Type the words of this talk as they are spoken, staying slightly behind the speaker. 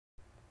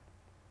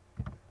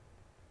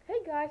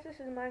guys, this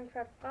is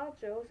Minecraft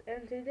Goto,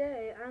 and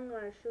today I'm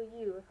going to show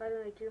you how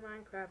to make your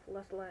Minecraft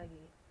less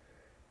laggy.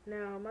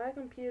 Now, my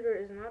computer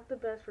is not the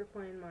best for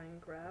playing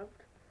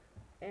Minecraft,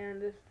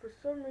 and if for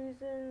some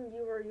reason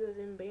you are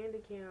using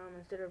Bandicam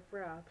instead of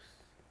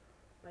Fraps,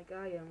 like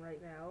I am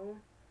right now,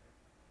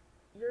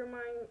 your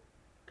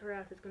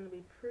Minecraft is going to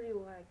be pretty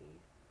laggy.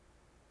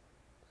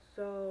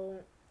 So,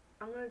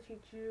 I'm going to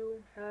teach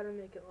you how to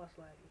make it less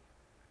laggy.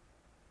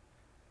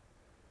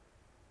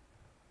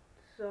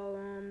 So,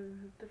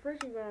 the first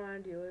thing you're going to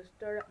want to do is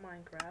start up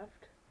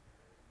Minecraft.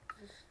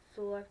 Just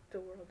select the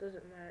world,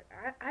 doesn't matter.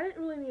 I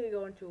didn't really need to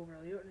go into a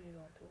world, you don't need to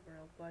go into a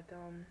world, but,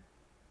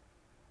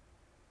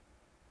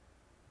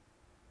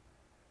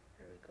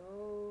 there we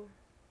go.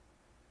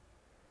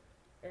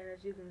 And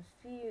as you can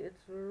see,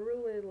 it's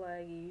really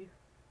laggy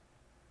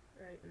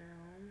right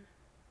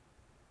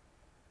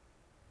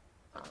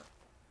now.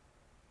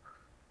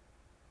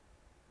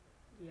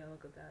 Yeah,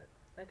 look at that.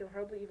 I can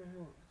hardly even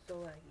move, it's so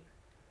laggy.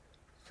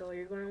 So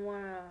you're going to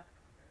want to,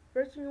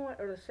 first thing you want,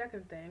 or the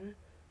second thing,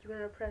 you're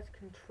going to press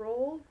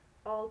Control,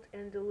 Alt,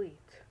 and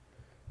Delete.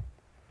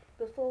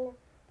 This will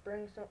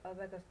bring some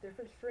like a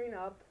different screen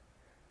up,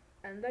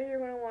 and then you're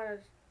going to want to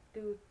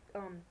do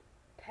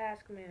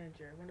Task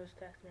Manager, Windows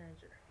Task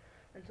Manager,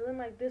 and something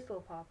like this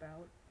will pop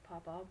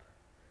up,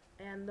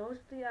 and those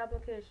are the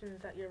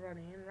applications that you're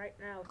running. Right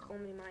now, it's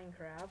only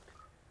Minecraft,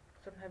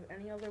 so I don't have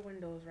any other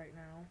windows right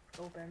now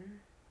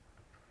open.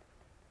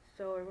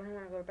 So you're going to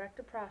want to go back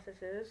to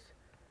Processes,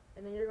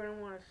 and then you're going to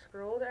want to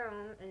scroll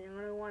down, and you're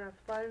going to want to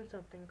find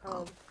something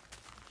called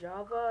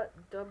javaw.exe.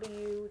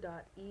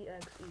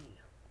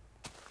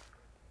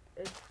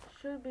 It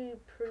should be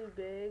pretty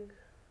big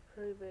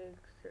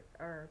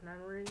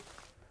memory.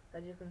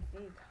 As you can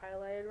see, it's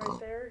highlighted right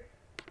there.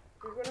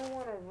 You're going to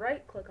want to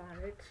right click on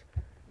it,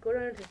 go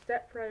down to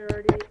Set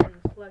Priority, and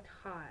select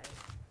High.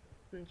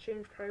 Then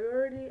change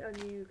priority, and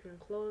you can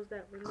close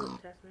that Windows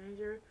Task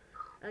Manager,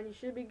 and you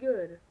should be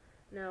good.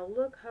 Now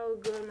look how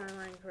good my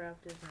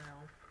Minecraft is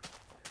now.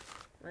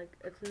 Like,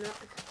 it's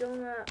still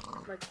not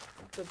like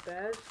the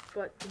best,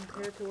 but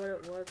compared to what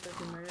it was like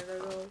a minute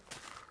ago,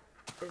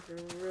 it's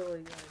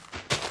really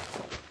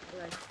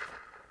good.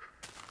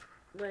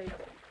 Like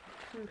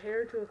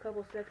compared to a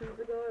couple seconds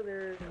ago,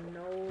 there's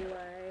no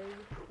lag,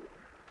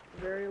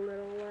 very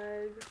little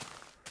lag.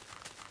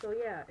 So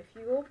yeah, if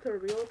you go up to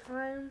real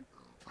time,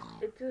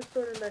 it just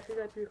sort of messes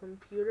up your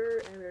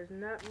computer, and there's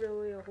not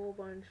really a whole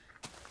bunch.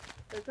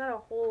 It's not a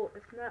whole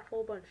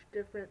bunch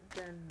different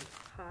than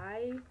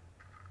high.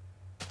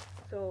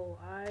 So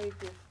I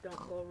just don't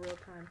go real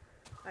time.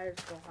 I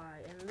just go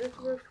high, and this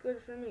works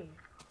good for me.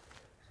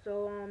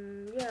 So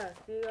yeah,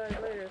 see you guys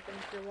later.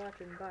 Thanks for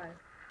watching. Bye.